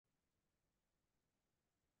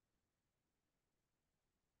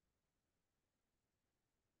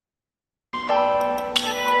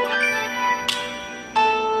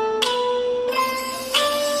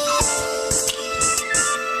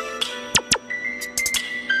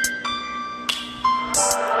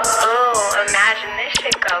Oh, imagine this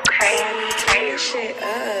shit go crazy, Turn this crazy. shit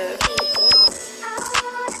up.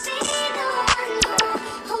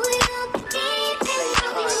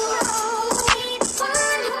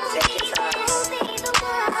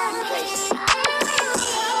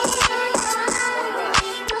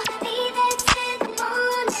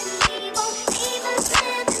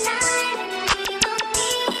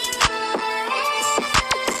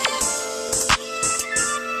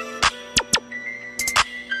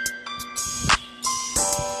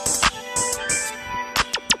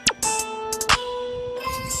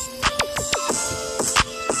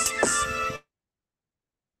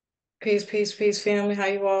 Peace, peace, peace, family. How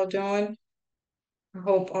you all doing? I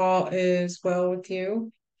hope all is well with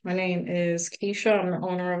you. My name is Keisha. I'm the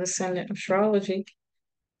owner of Ascendant Astrology,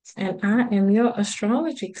 and I am your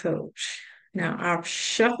astrology coach. Now, I've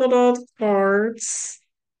shuffled all the cards.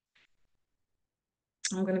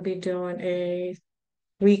 I'm going to be doing a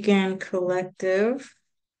weekend collective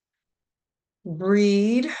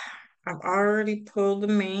read. I've already pulled the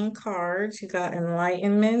main cards. You got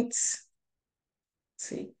Enlightenment. Let's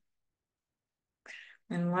see,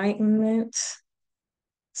 Enlightenment,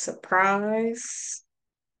 Surprise,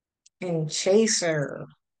 and Chaser.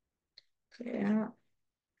 Yeah.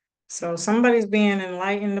 So somebody's being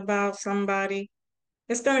enlightened about somebody.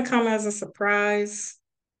 It's going to come as a surprise,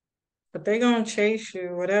 but they're going to chase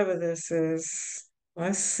you, whatever this is.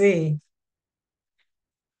 Let's see.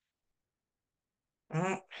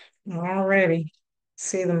 Oh, already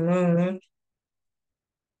see the moon,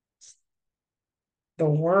 the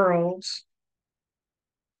world,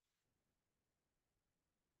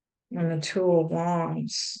 and the two of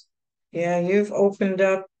wands. Yeah, you've opened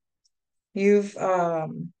up, you've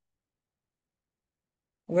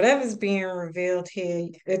whatever's being revealed here,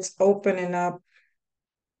 it's opening up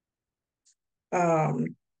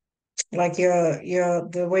um like your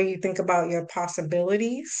the way you think about your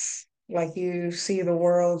possibilities, like you see the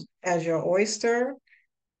world as your oyster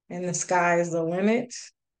and the sky is the limit.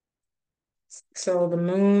 So the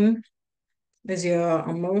moon is your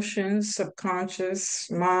emotions, subconscious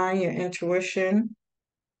mind, your intuition.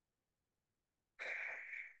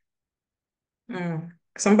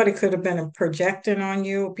 Somebody could have been projecting on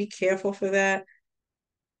you. Be careful for that.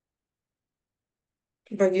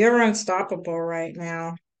 But you're unstoppable right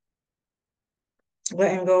now.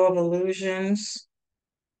 Letting go of illusions,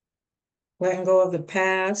 letting go of the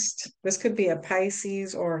past. This could be a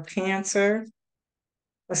Pisces or a Cancer.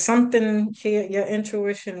 But something here, your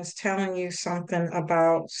intuition is telling you something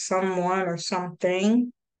about someone or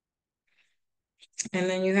something. And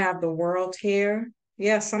then you have the world here.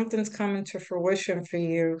 Yeah, something's coming to fruition for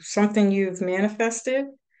you. Something you've manifested,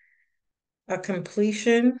 a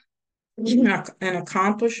completion, an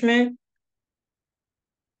accomplishment,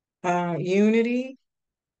 unity,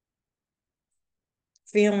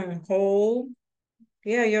 feeling whole.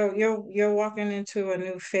 Yeah, you're walking into a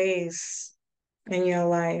new phase in your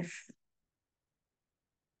life.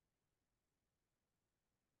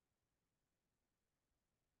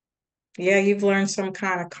 Yeah, you've learned some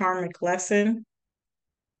kind of karmic lesson.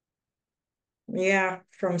 Yeah,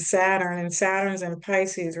 from Saturn, and Saturn's in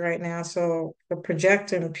Pisces right now. So the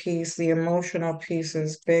projecting piece, the emotional piece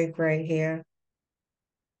is big right here.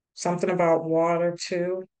 Something about water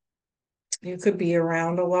too. You could be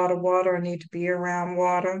around a lot of water or need to be around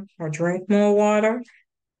water or drink more water.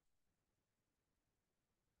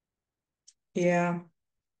 Yeah.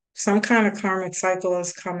 Some kind of karmic cycle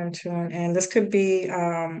is coming to an end. This could be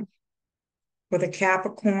with a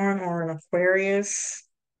Capricorn or an Aquarius,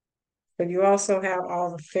 but you also have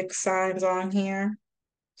all the fixed signs on here.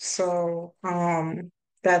 So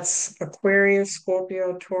that's Aquarius,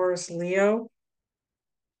 Scorpio, Taurus, Leo,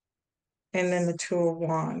 and then the Two of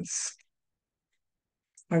Wands.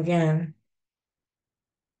 Again,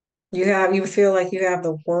 you feel like you have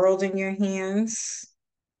the world in your hands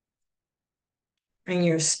and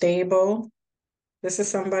you're stable. This is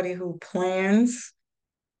somebody who plans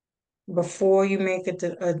before you make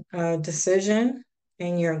a decision,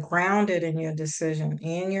 and you're grounded in your decision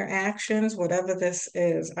and your actions, whatever this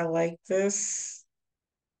is. I like this.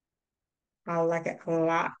 I like it a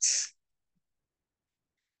lot.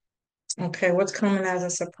 Okay, what's coming as a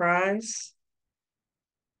surprise?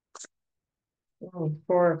 Oh,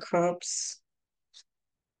 Four of Cups.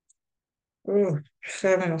 Ooh,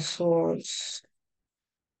 Seven of Swords.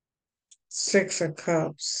 Six of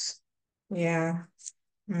Cups. Yeah.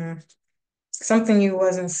 Mm. Something you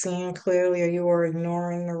wasn't seeing clearly or you were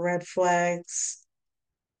ignoring the red flags.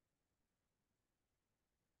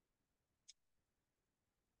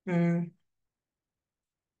 Mm,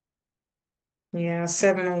 yeah,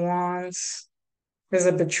 Seven of Wands. There's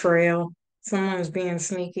a betrayal. Someone's being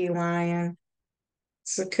sneaky, lying.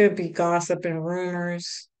 So it could be gossip and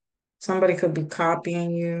rumors. Somebody could be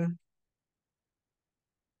copying you.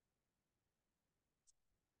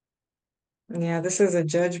 Yeah, this is a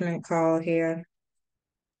judgment call here.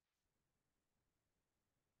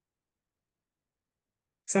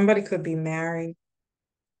 Somebody could be married.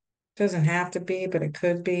 Doesn't have to be, but it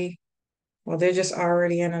could be. Well, they're just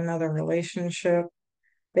already in another relationship.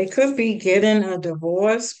 They could be getting a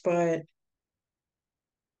divorce, but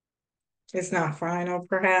it's not final,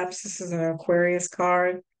 perhaps. This is an Aquarius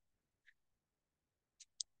card.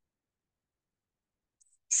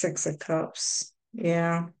 Six of Cups.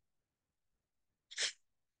 Yeah.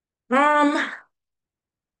 Um,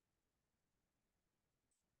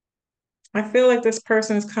 I feel like this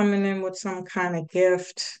person's coming in with some kind of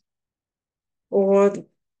gift, or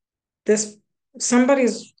this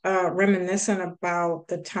somebody's reminiscing about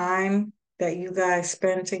the time that you guys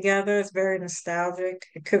spend together. It's very nostalgic.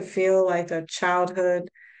 It could feel like a childhood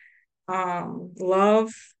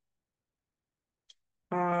love,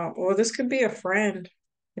 or this could be a friend.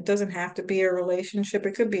 It doesn't have to be a relationship.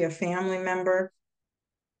 It could be a family member,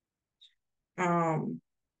 um,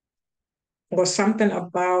 or something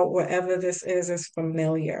about whatever this is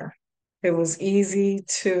familiar. It was easy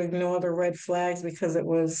to ignore the red flags because it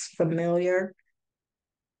was familiar.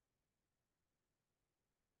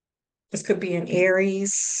 This could be an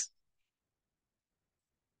Aries.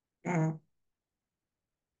 Uh,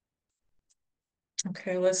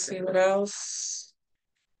 okay, let's see what else.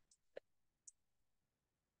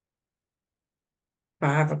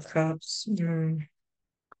 Five of Cups.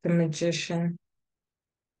 The Magician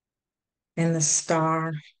and the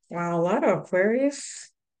Star. Wow, a lot of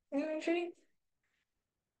Aquarius energy.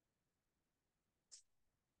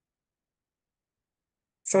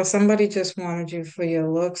 So somebody just wanted you for your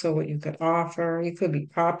looks or what you could offer. You could be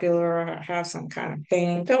popular or have some kind of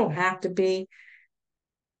fame. Don't have to be,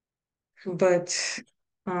 but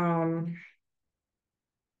um,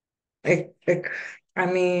 it I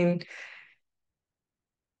mean,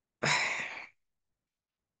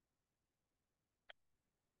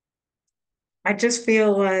 I just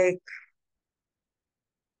feel like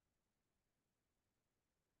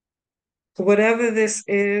whatever this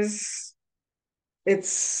is,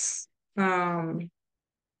 it's um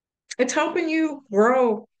it's helping you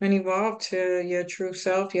grow and evolve to your true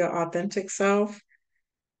self, your authentic self.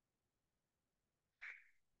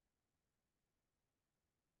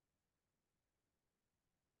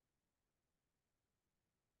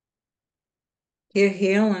 You're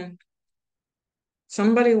healing.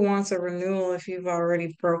 Somebody wants a renewal if you've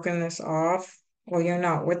already broken this off, or you're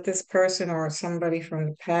not with this person, or it's somebody from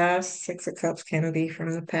the past. Six of Cups can be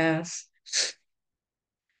from the past.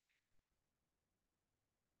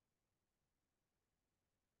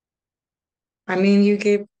 I mean,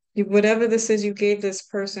 whatever this is, you gave this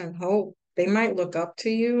person hope. They might look up to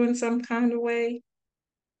you in some kind of way,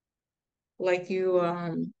 like you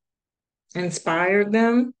inspired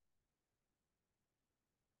them.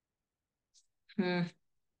 Hmm.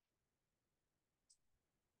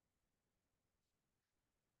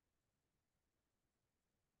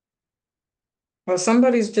 Well,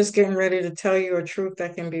 somebody's just getting ready to tell you a truth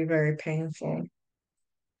that can be very painful.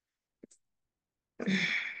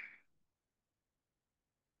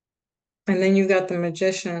 And then you got the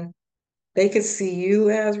Magician. They could see you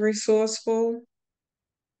as resourceful,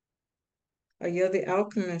 or you're the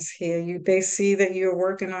alchemist here. They see that you're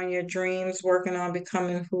working on your dreams, working on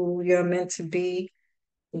becoming who you're meant to be,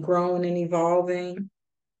 growing and evolving.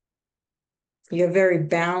 You're very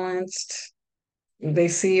balanced. They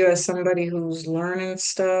see you as somebody who's learning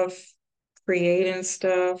stuff,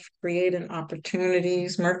 creating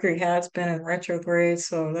opportunities. Mercury has been in retrograde,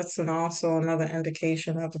 so that's also another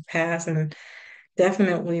indication of the past, and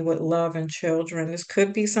definitely with love and children. This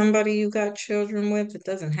could be somebody you got children with. It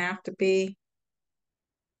doesn't have to be.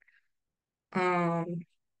 Um,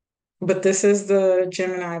 but this is the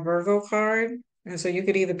Gemini Virgo card. And so you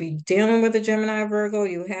could either be dealing with a Gemini Virgo,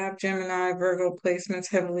 you have Gemini Virgo placements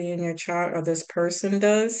heavily in your chart, or this person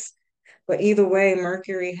does. But either way,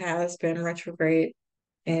 Mercury has been retrograde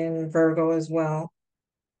in Virgo as well.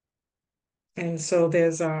 And so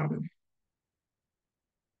there's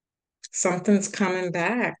something's coming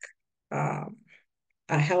back. Um,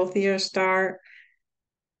 a healthier start,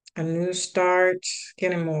 a new start,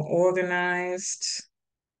 getting more organized.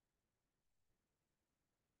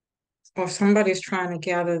 or somebody's trying to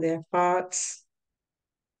gather their thoughts,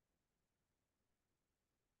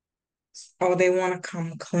 or they want to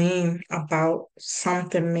come clean about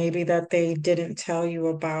something maybe that they didn't tell you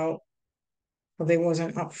about, or they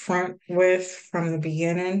wasn't upfront with from the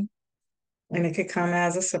beginning. And it could come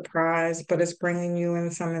as a surprise, but it's bringing you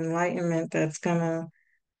in some enlightenment that's gonna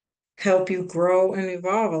help you grow and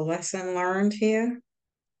evolve. A lesson learned here.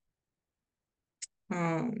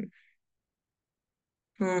 Um,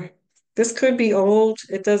 hmm. This could be old.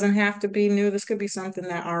 It doesn't have to be new. This could be something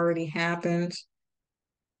that already happened.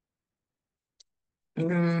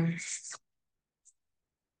 Mm.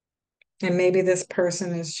 And maybe this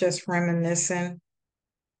person is just reminiscing.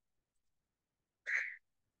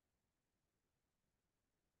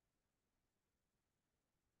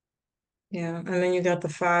 Yeah. And then you got the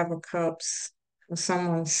Five of Cups.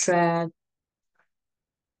 Someone's sad.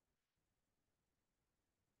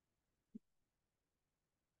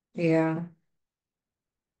 Yeah.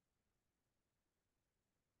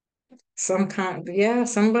 Yeah,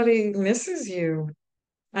 somebody misses you.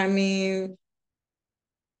 I mean,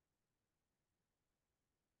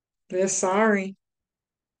 they're sorry.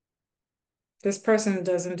 This person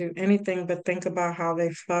doesn't do anything but think about how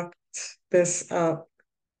they fucked this up.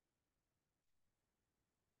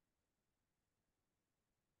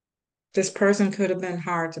 This person could have been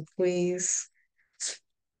hard to please.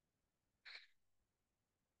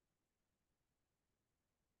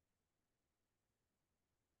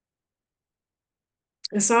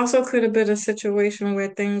 This also could have been a situation where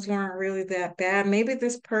things weren't really that bad. Maybe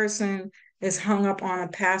this person is hung up on a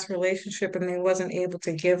past relationship and they wasn't able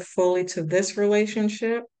to give fully to this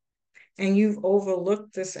relationship, and you've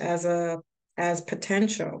overlooked this as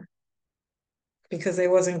potential because they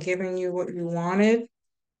wasn't giving you what you wanted,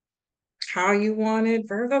 how you wanted.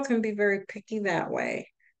 Virgo can be very picky that way,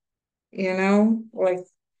 like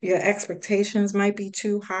your expectations might be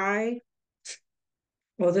too high.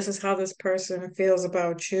 Well, this is how this person feels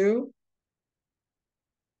about you,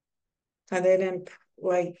 and they didn't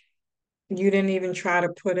like you didn't even try to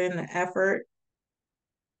put in the effort.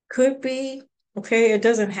 Could be, okay, it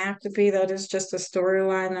doesn't have to be. That is just a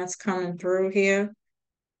storyline that's coming through here.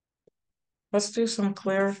 Let's do some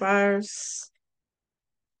clarifiers.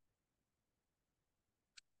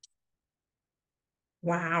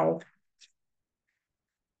 Wow.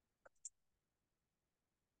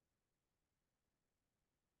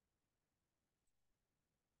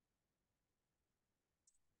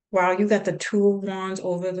 Wow, you got the two of wands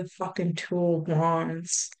over the fucking two of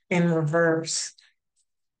wands in reverse.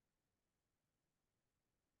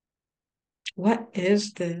 What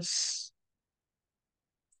is this?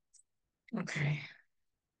 Okay,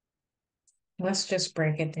 let's just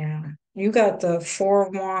break it down. You got the four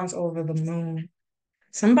of wands over the moon.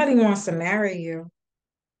 Somebody wants to marry you.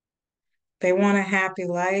 They want a happy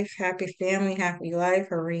life, happy family, happy life,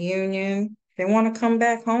 a reunion. They want to come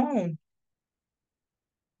back home.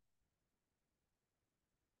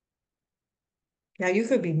 Now you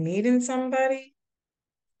could be meeting somebody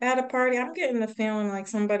at a party. I'm getting the feeling like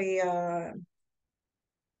somebody, one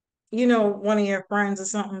of your friends or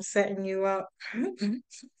something setting you up.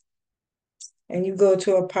 And you go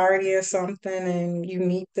to a party or something and you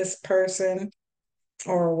meet this person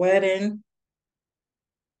or a wedding.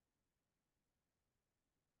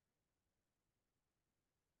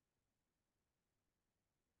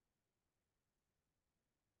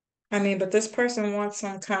 I mean, but this person wants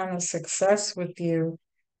some kind of success with you.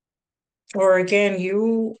 Or again,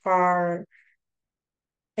 you are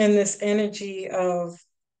in this energy of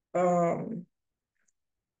um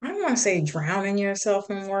I don't want to say drowning yourself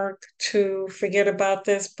in work to forget about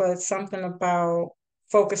this, but something about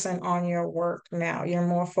focusing on your work now. You're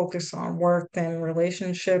more focused on work than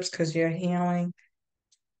relationships because you're healing.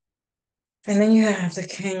 And then you have the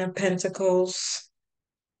King of Pentacles.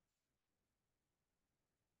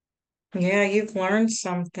 Yeah, you've learned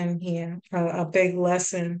something here, a big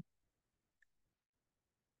lesson.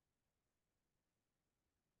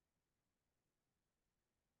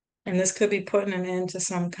 And this could be putting an end to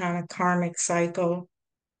some kind of karmic cycle.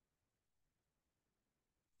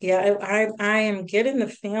 Yeah, I am getting the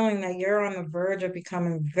feeling that you're on the verge of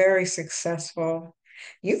becoming very successful.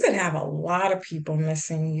 You could have a lot of people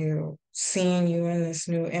missing you, seeing you in this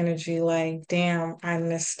new energy, like, damn, I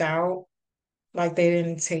missed out. Like they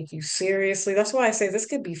didn't take you seriously. That's why I say this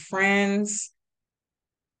could be friends,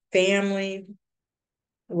 family,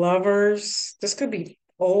 lovers. This could be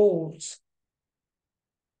old.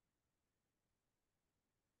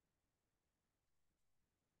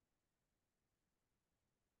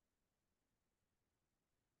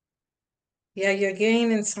 Yeah, you're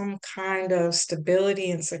gaining some kind of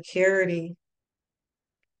stability and security.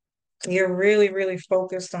 You're really, really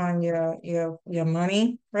focused on your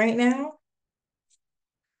money right now.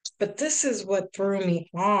 But this is what threw me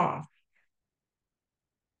off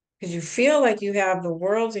because you feel like you have the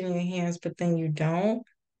world in your hands, but then you don't.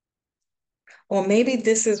 Or maybe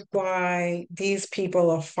this is why these people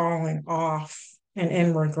are falling off and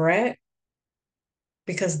in regret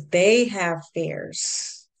because they have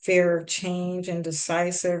fears, fear of change,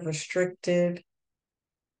 indecisive, restricted,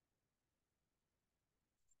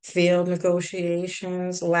 failed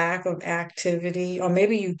negotiations, lack of activity, or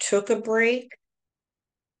maybe you took a break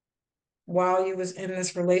while you was in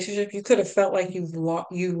this relationship. You could have felt like you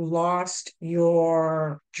lost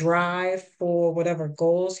your drive for whatever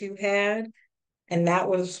goals you had, and that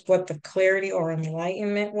was what the clarity or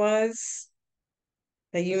enlightenment was.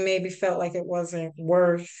 That you maybe felt like it wasn't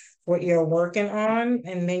worth what you're working on,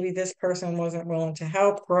 and maybe this person wasn't willing to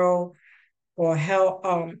help grow or help.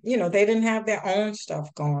 They didn't have their own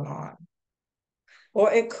stuff going on.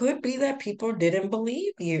 Or it could be that people didn't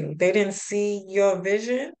believe you. They didn't see your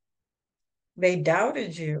vision. They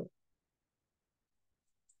doubted you.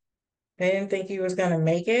 They didn't think you was going to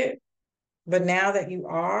make it. But now that you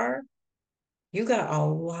are, you got a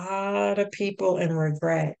lot of people in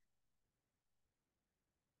regret.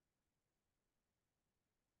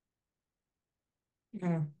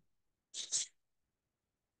 Hmm.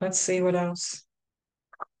 Let's see what else.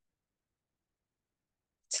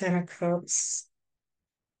 Ten of Cups.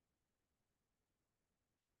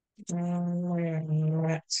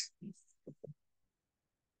 What?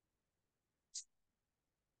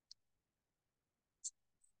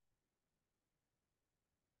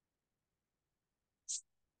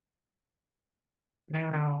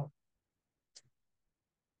 Now,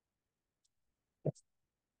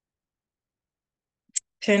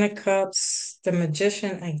 Ten of Cups, the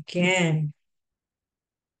Magician again,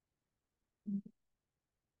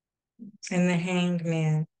 and the Hanged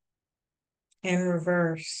Man in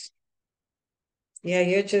reverse. Yeah,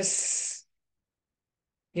 you're just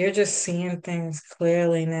seeing things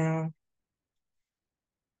clearly now.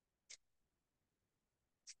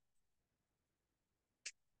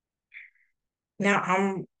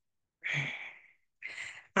 Now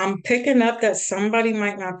I'm picking up that somebody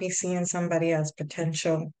might not be seeing somebody as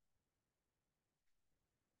potential.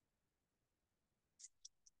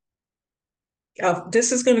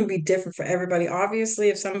 This is going to be different for everybody. Obviously,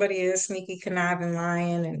 if somebody is sneaky, conniving,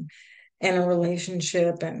 lying, and in a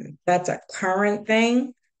relationship, and that's a current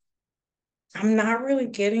thing, I'm not really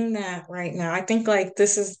getting that right now. I think like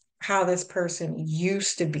this is how this person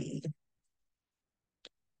used to be,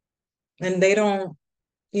 and they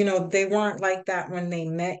weren't like that when they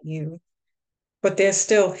met you, but they're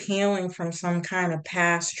still healing from some kind of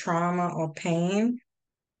past trauma or pain.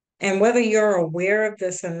 And whether you're aware of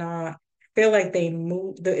this or not, I feel like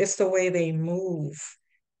it's the way they move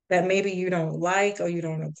that maybe you don't like or you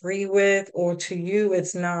don't agree with, or to you,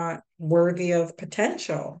 it's not worthy of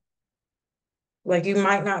potential. Like you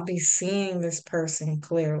might not be seeing this person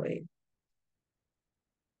clearly,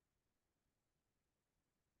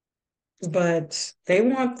 but they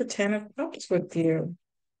want the Ten of Cups with you.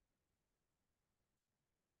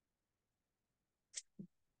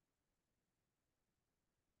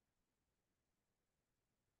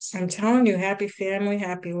 I'm telling you, happy family,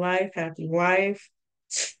 happy life, happy wife,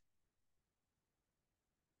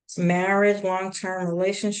 marriage, long-term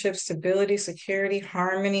relationship, stability, security,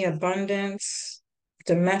 harmony, abundance,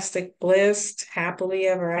 domestic bliss, happily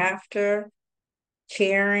ever after,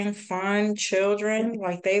 caring, fun, children,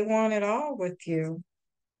 like they want it all with you.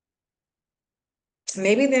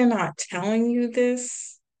 Maybe they're not telling you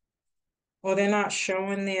this, or they're not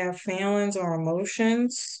showing their feelings or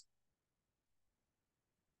emotions.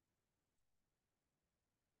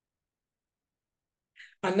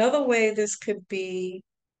 Another way this could be,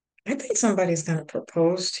 I think somebody's going to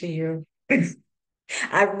propose to you.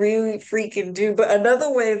 I really freaking do. But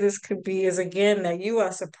another way this could be is again that you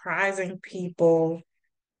are surprising people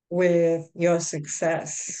with your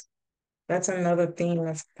success. That's another theme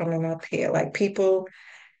that's coming up here. Like people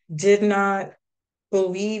did not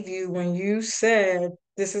believe you when you said,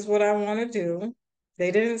 this is what I want to do.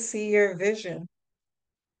 They didn't see your vision.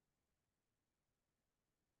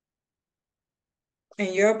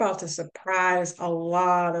 And you're about to surprise a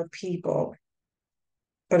lot of people,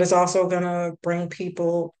 but it's also going to bring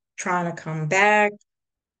people trying to come back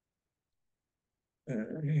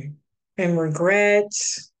and regret,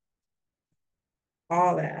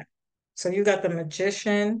 all that. So you got the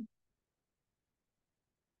magician.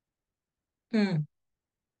 Hmm.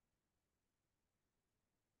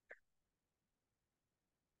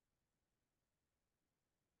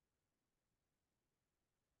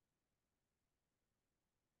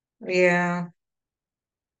 Yeah,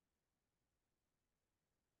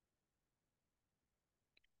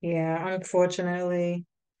 yeah, unfortunately.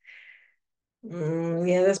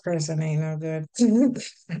 Yeah, this person ain't no good.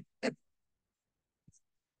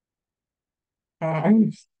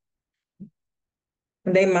 Um,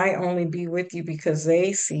 they might only be with you because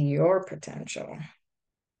they see your potential,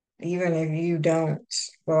 even if you don't.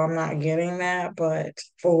 Well, I'm not getting that, but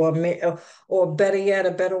or better yet,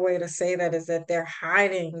 a better way to say that is that they're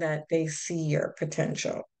hiding that they see your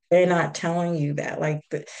potential. They're not telling you that.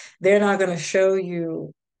 They're not going to show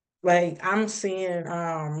you. Like I'm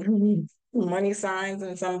seeing money signs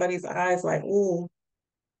in somebody's eyes, like, ooh,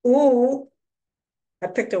 ooh. I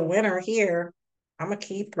picked a winner here. I'm a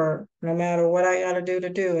keeper, no matter what I gotta do to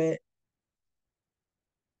do it.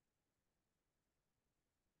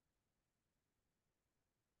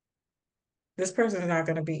 This person's not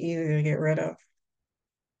gonna be easy to get rid of.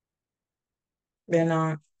 They're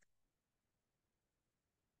not.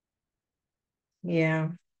 Yeah.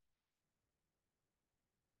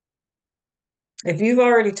 If you've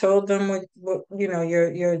already told them what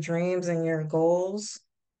your dreams and your goals,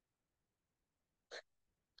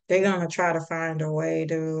 they're gonna try to find a way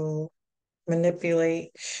to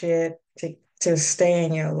manipulate shit to stay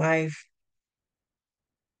in your life.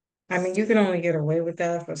 I mean, you can only get away with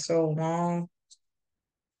that for so long,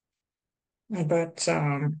 but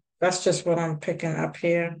that's just what I'm picking up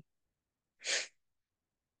here.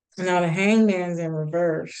 Now the hangman's in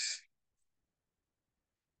reverse.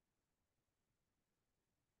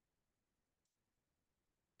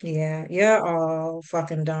 Yeah, you're all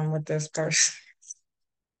fucking done with this person.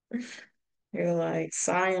 You're like,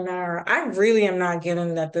 sayonara. I really am not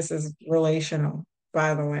getting that this is relational,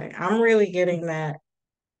 by the way. I'm really getting that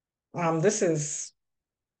this is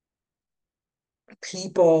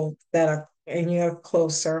people that are in your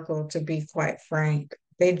close circle, to be quite frank.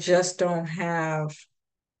 They just don't have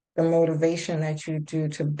the motivation that you do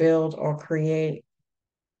to build or create.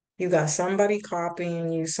 You got somebody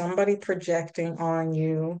copying you, somebody projecting on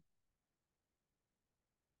you,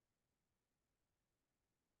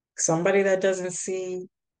 somebody that doesn't see,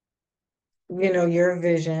 your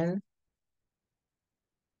vision.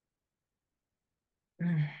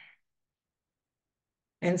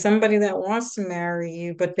 And somebody that wants to marry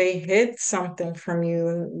you, but they hid something from you.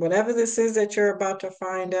 And whatever this is that you're about to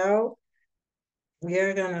find out,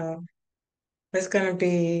 you're gonna, it's gonna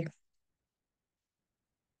be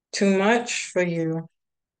too much for you,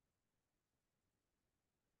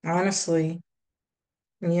 honestly.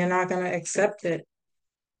 And you're not gonna accept it.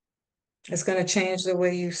 It's gonna change the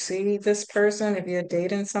way you see this person if you're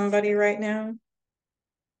dating somebody right now.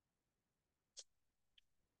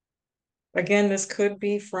 Again, this could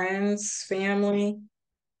be friends, family,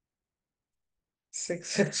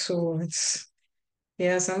 six swords.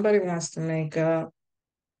 Yeah, somebody wants to make up,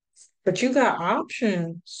 but you got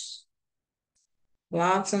options.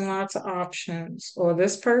 Lots and lots of options. Or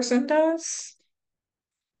this person does,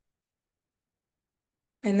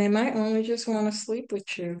 and they might only just want to sleep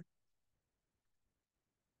with you.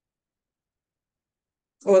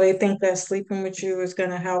 Or they think that sleeping with you is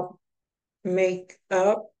going to help make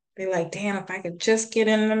up. They're like, damn, if I could just get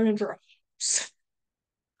in them dreams,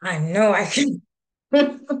 I know I can.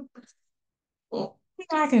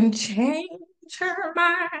 I can change her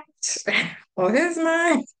mind or his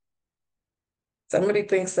mind. Somebody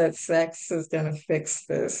thinks that sex is going to fix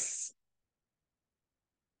this.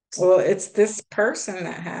 Well, it's this person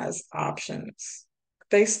that has options.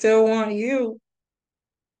 They still want you.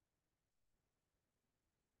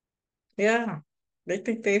 Yeah. They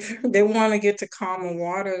think they want to get to calmer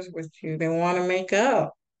waters with you. They want to make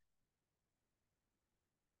up.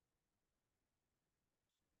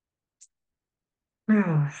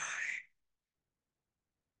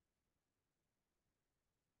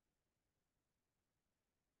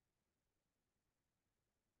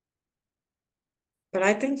 But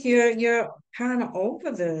I think you're kind of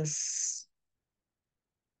over this.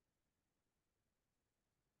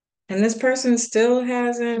 And this person still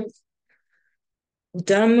hasn't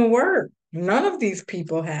done the work. None of these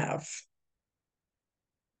people have.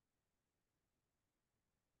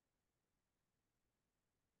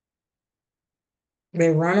 They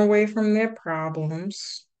run away from their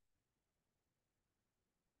problems.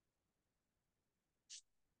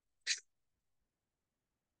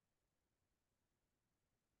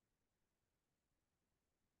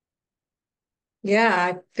 Yeah,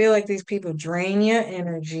 I feel like these people drain your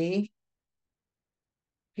energy.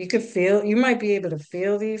 You might be able to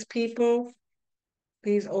feel these people,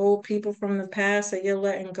 these old people from the past that you're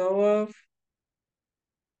letting go of.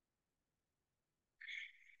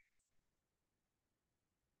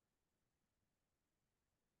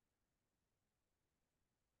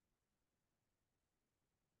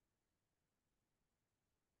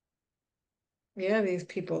 Yeah, these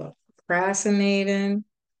people are procrastinating,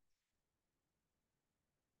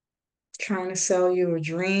 trying to sell you a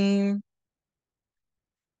dream.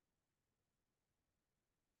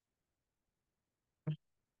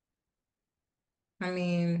 I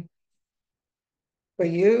mean, for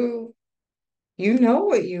you, you know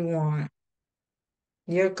what you want.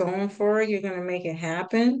 You're going for it. You're going to make it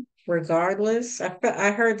happen regardless.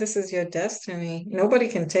 I heard this is your destiny. Nobody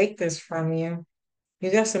can take this from you.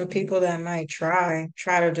 You got some people that might try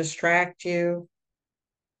to distract you,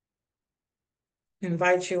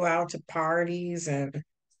 invite you out to parties and,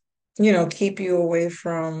 keep you away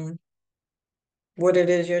from what it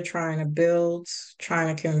is you're trying to build,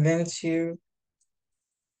 trying to convince you.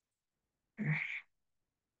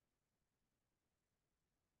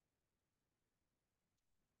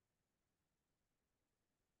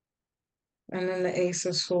 And then the Ace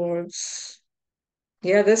of Swords.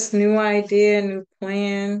 Yeah, this new idea, new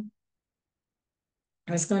plan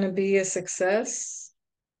is going to be a success.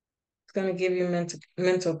 It's going to give you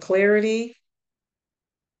mental clarity.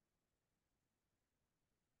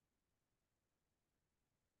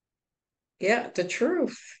 Yeah, the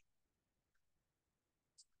truth.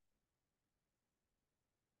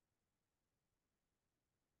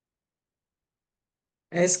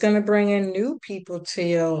 And it's going to bring in new people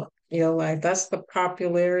to your life. That's the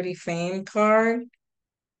popularity fame card.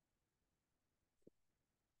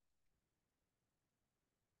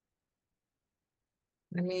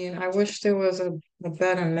 I mean, I wish there was a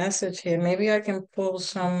better message here. Maybe I can pull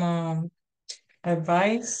some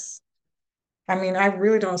advice. I mean, I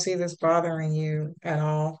really don't see this bothering you at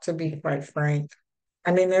all, to be quite frank.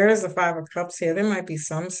 I mean, there is the Five of Cups here. There might be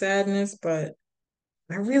some sadness, but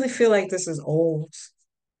I really feel like this is old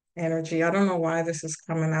energy. I don't know why this is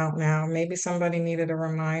coming out now. Maybe somebody needed a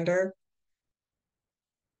reminder.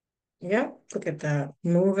 Yep, look at that.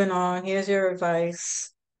 Moving on. Here's your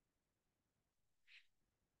advice.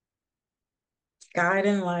 Guide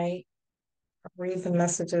and light. I'll read the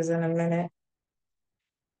messages in a minute.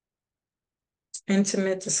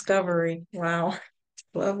 Intimate discovery. Wow.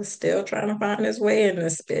 Love is still trying to find its way in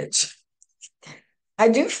this bitch. I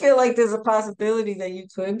do feel like there's a possibility that you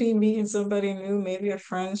could be meeting somebody new, maybe a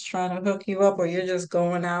friend's trying to hook you up, or you're just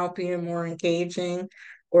going out being more engaging,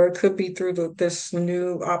 or it could be through this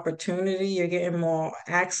new opportunity. You're getting more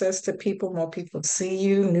access to people, more people see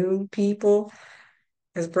you, new people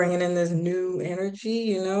is bringing in this new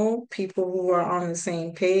energy, people who are on the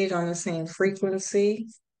same page, on the same frequency.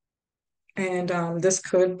 And this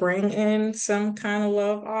could bring in some kind of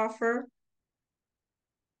love offer.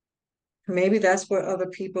 Maybe that's what other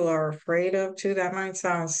people are afraid of too. That might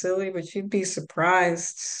sound silly, but you'd be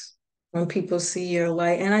surprised when people see your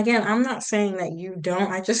light. And again, I'm not saying that you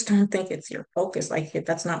don't. I just don't think it's your focus. Like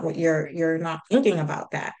that's not what you're not thinking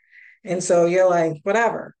about that. And so you're like,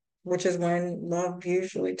 whatever, which is when love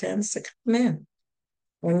usually tends to come in.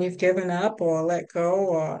 When you've given up or let go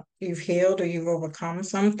or you've healed or you've overcome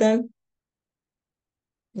something,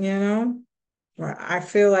 you know? Well, I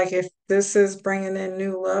feel like if this is bringing in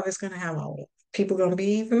new love, it's going to have people going to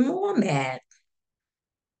be even more mad,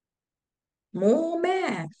 more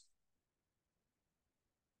mad.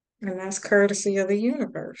 And that's courtesy of the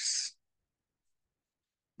universe.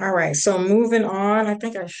 All right, so moving on. I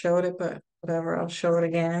think I showed it, but whatever, I'll show it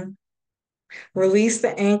again. Release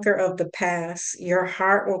the anchor of the past. Your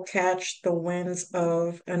heart will catch the winds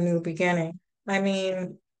of a new beginning. I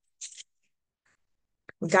mean,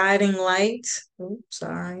 guiding light. Oops,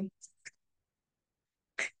 sorry.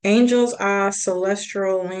 Angels are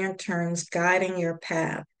celestial lanterns guiding your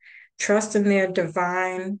path. Trust in their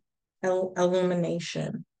divine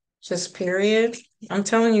illumination. Just period. I'm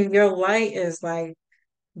telling you, your light is like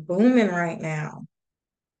booming right now.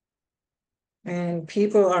 And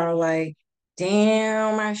people are like,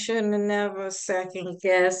 damn, I shouldn't have never second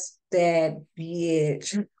guessed that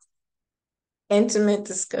bitch. Intimate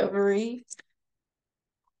discovery.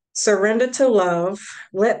 Surrender to love.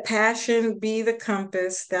 Let passion be the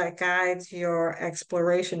compass that guides your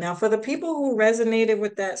exploration. Now, for the people who resonated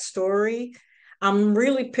with that story, I'm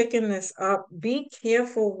really picking this up. Be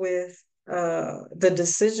careful with the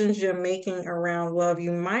decisions you're making around love.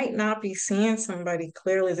 You might not be seeing somebody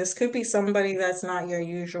clearly. This could be somebody that's not your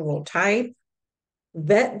usual type.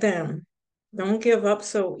 Vet them. Don't give up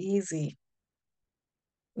so easy,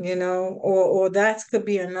 or that could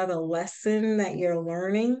be another lesson that you're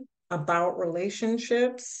learning about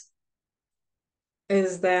relationships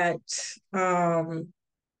is that um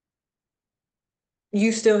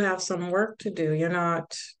you still have some work to do. You're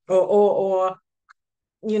not or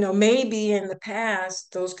maybe in the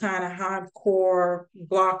past those kind of hardcore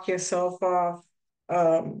block yourself off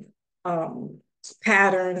um,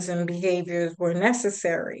 patterns and behaviors were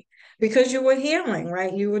necessary because you were healing,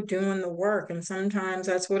 right? You were doing the work. And sometimes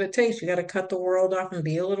that's what it takes. You got to cut the world off and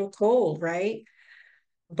be a little cold, right?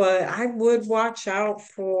 But I would watch out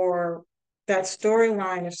for that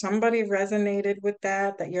storyline. If somebody resonated with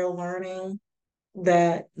that, that you're learning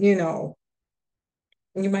that, you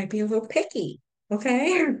might be a little picky.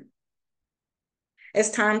 Okay. It's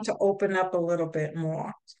time to open up a little bit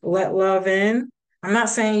more. Let love in. I'm not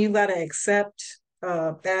saying you got to accept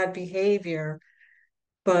bad behavior,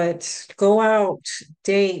 but go out,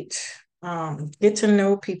 date, get to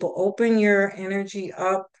know people, open your energy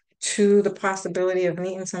up to the possibility of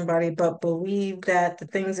meeting somebody, but believe that the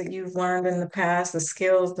things that you've learned in the past, the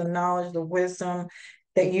skills, the knowledge, the wisdom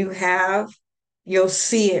that you have, you'll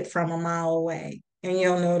see it from a mile away and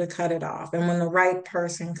you'll know to cut it off. And when the right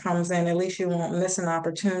person comes in, at least you won't miss an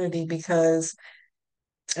opportunity because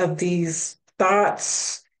of these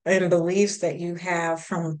thoughts and beliefs that you have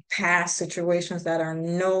from past situations that are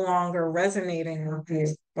no longer resonating with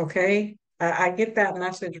you. Okay. I get that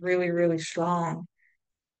message really, really strong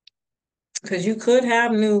because you could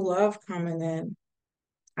have new love coming in.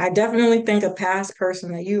 I definitely think a past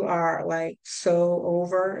person that you are like so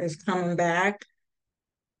over is coming back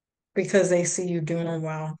because they see you doing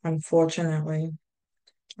well, unfortunately.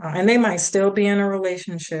 And they might still be in a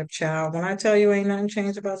relationship, child. When I tell you ain't nothing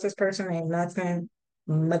changed about this person, ain't nothing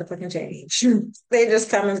motherfucking changed. They just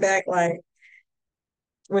coming back like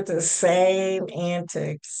with the same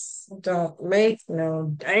antics. Don't make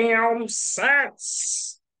no damn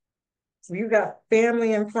sense. You got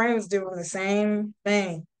family and friends doing the same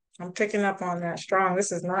thing. I'm picking up on that strong.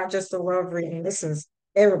 This is not just a love reading. This is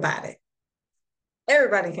everybody.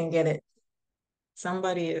 Everybody can get it.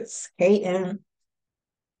 Somebody is hating,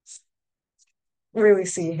 really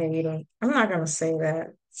see hating. I'm not gonna say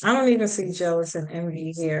that. I don't even see jealous and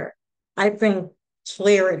envy here. I think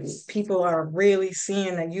clarity. People are really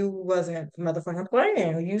seeing that you wasn't motherfucking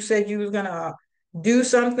playing. You said you was gonna do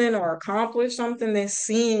something or accomplish something. They're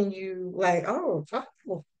seeing you like, oh,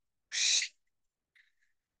 sh-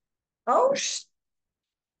 oh, is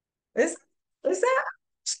is that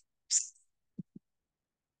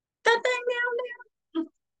that thing down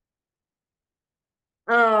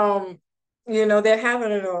there? They're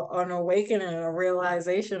having an awakening, a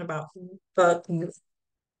realization about who the fuck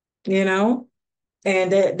you know.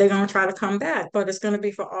 And they're going to try to come back, but it's going to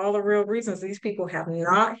be for all the real reasons. These people have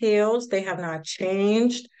not healed, they have not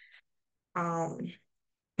changed. Um,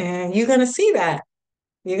 and you're going to see that.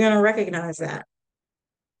 You're going to recognize that.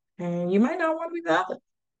 And you might not want to be bothered.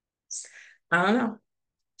 I don't know.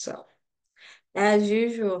 So, as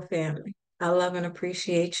usual, family, I love and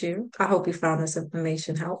appreciate you. I hope you found this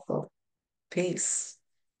information helpful. Peace.